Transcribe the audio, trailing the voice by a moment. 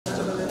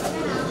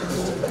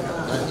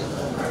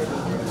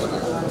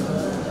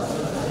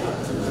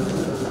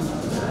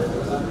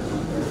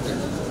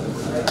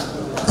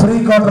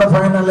Quarter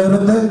final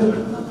இருந்து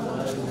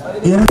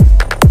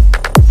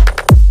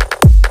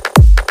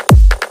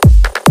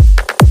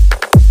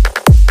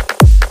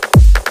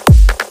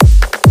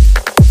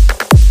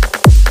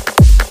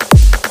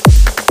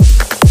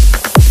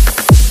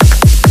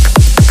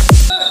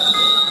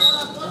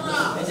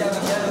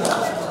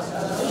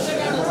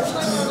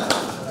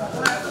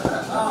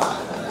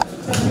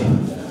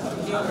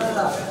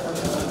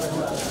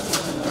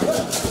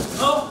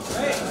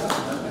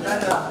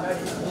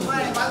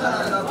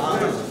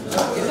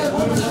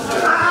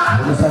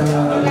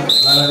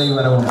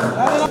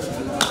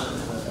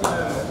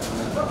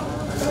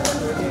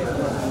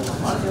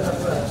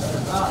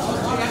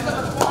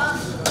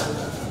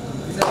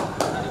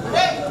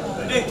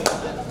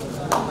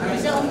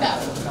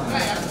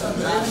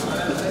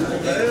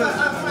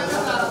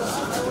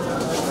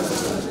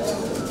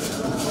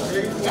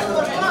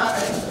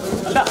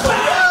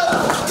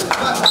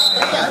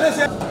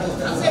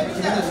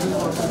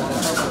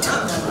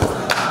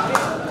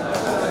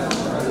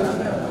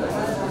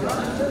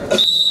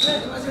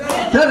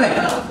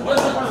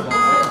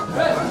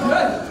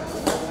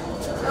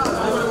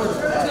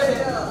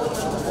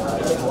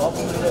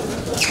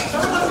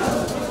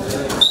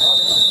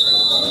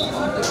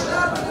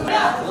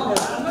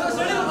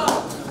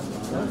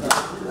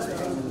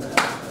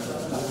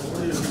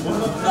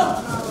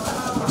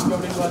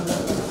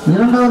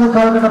இரண்டாவது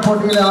கால்கட்ட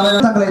போட்டியில்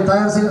ஆட்டங்களை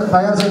தயார்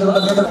செய்து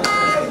கொள்ள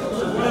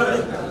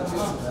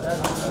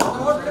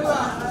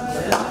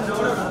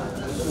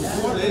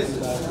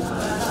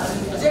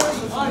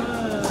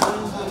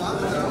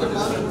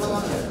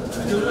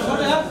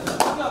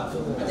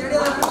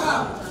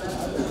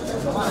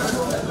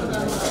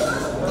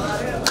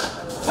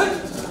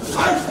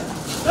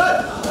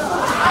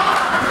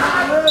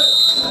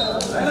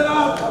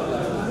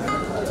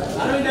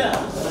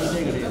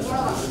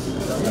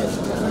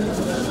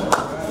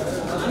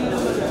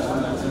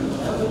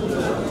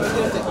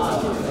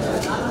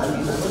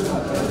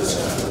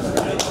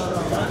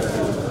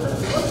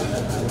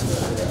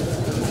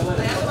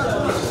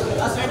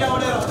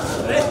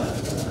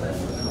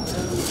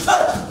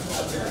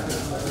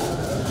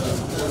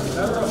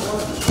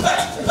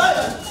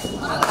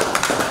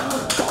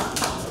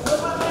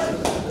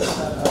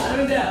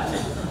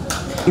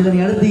இதனை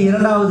அடுத்து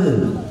இரண்டாவது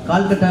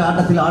கால்கட்ட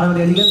ஆட்டத்தில் ஆட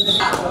வேண்டிய அணிகள்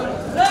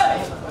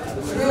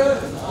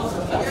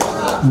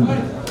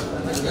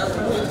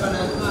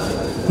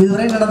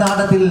இதுவரை நடந்த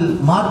ஆட்டத்தில்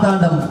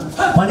மார்த்தாண்டம்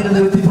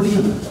 12 வெற்றி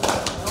புள்ளியும்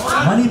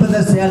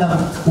மணிபந்தர் சேலம்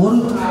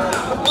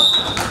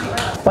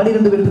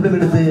 12 வெற்றி புள்ளியும்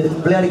எடுத்து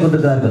விளையாடி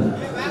கொண்டிருக்கிறார்கள்.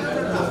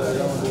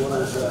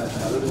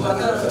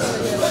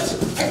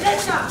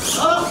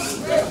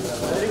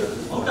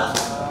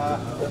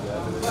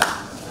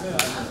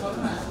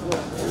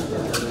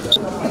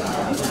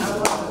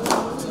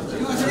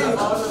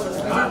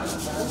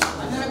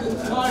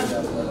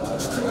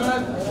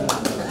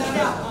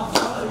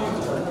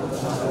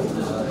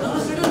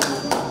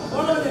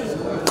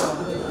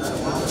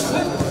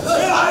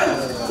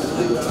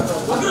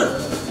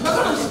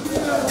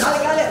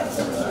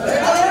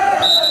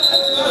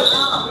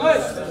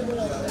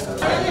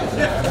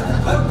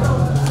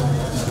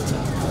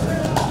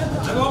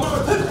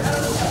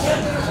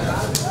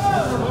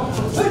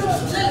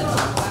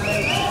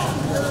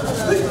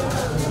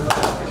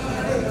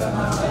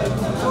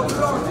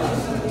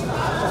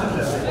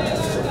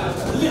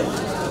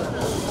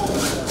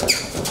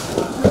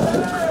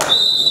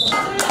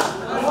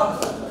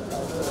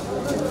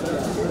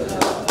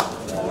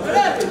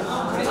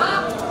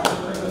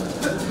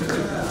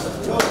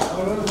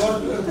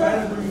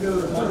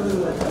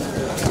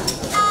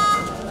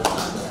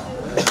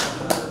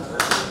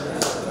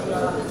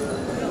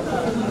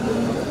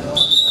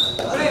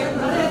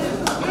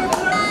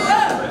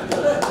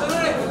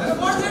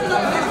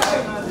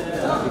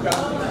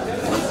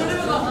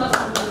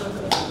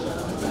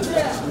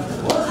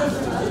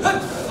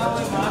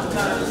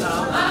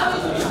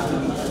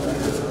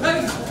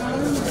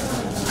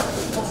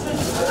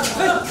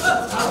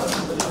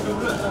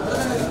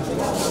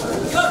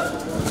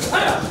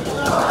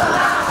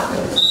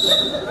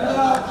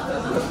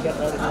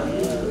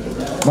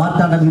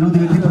 மார்த்தாண்டம் 20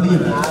 வெற்றி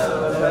புள்ளியும்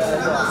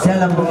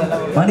சேலம்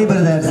மணி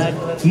பிரதர்ஸ்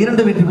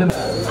 2 வெற்றி புள்ளியும்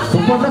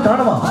சூப்பர்னா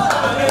காணுமா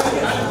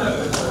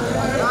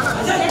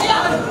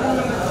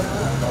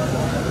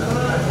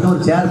ஒரு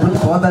சேர் போட்டு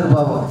போந்தாரு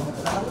பாவம்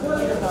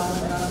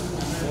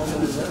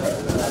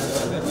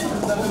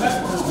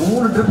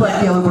 3 ட்ரிப்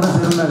அடி அவர் கூட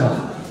சேர்ந்தாங்க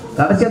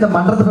கடைசி அந்த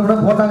மன்றத்துல கூட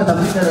போட்டாங்க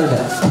தப்பிச்சாரு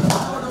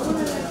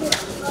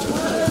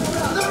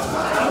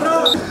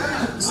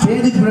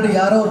ஸ்டேஜுக்கு முன்னாடி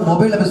யாரோ ஒரு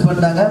மொபைலை மிஸ்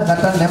பண்ணிட்டாங்க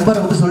கரெக்டான நம்பரை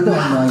விட்டு சொல்லிட்டு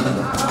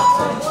வாங்கிக்கோங்க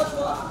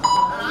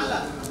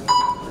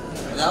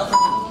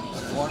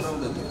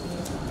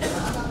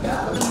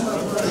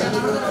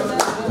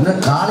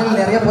இன்னும் காலையில்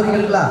நிறைய பொருள்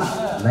இருக்கலாம்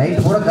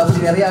நைட் பூரா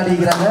கபடி நிறைய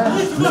ஆடிக்கிறாங்க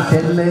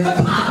செல்லு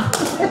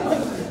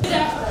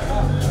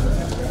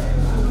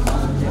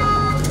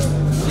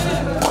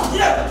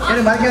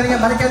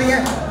மறைக்காதீங்க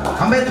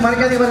அம்பேத்கர்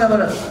மறைக்காதீங்க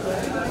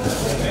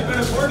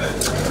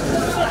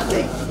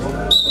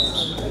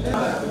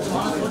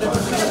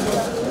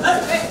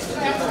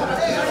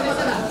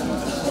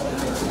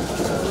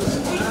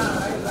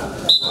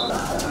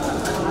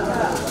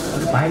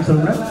பாயிண்ட்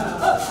சொல்லுங்க.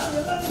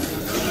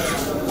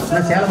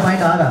 சேலம்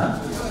பாயிண்ட்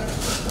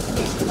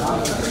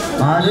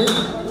 6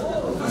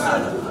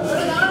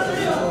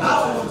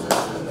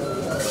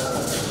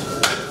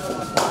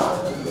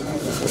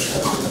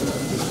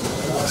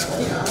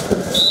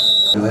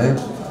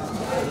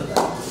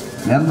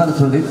 நம்பர்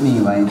சொல்லிட்டு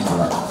நீங்க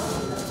வாங்கிக்கலாம்.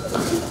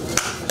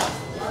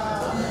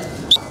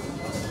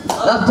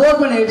 4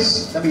 minutes.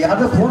 நம்ம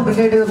யாரோ ஃபோன்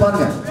ரிங் ஆயிட்டே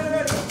பாருங்க.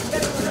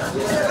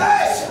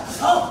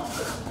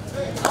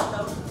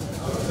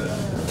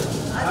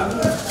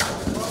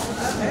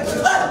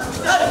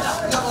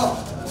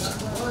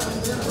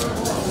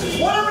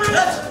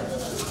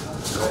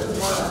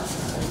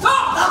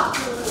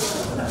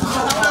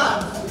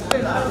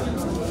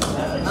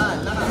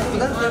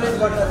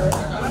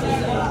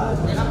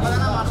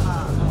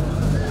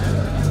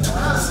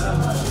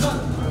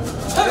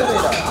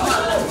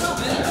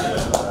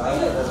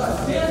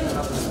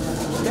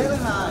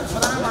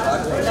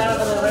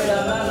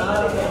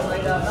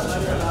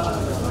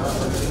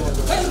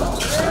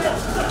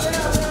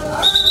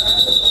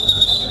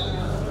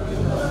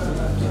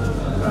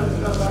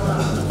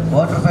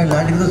 வாட்டர் ஃபைல்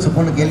லாண்டிக்கு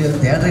சுப்பண்ணு கேள்வி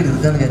தேட்டர்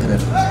இருக்கான்னு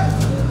கேட்குறாரு.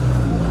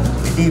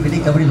 விடி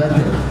கபடி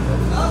வருது.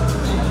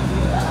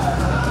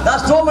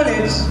 That's 2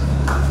 minutes.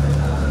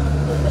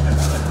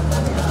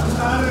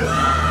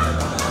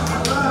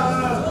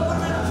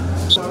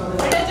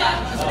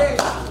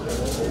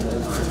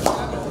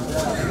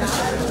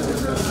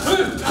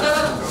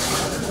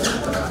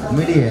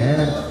 மீடிய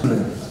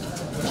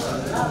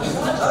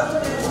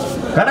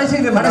கடைசி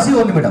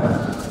 1 நிமிடம்.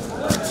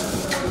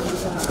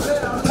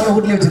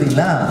 வீட்லயே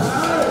வச்சிருக்கீங்களா?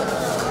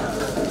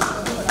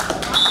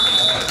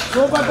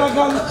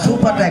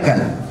 சூப்பர்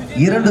டேக்கல்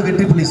 2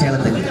 வெற்றி புள்ளி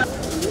சேலத்துக்கு.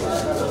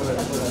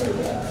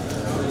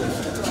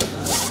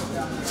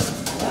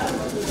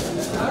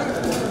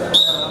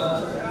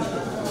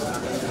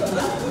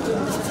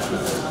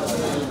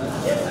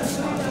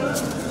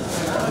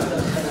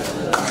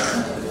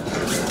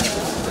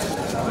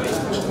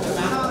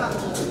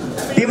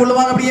 டீம் உள்ள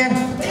வாங்க அப்படியே.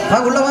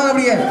 உள்ள வாங்க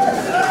அப்படியே.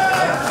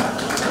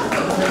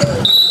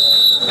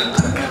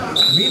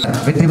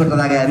 வெற்றி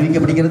பெற்றதாக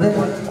அறிவிக்கப்படுகிறது.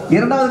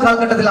 இரண்டாவது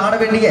கால்கட்டத்தில் ஆட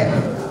வேண்டிய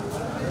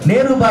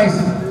நேரு பாய்ஸ்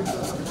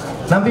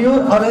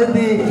நம்பியூர்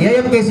அவரது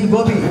AMKC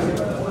கோபி.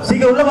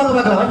 சீக்கிரம் உள்ள வாங்க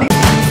பார்க்கலாம்.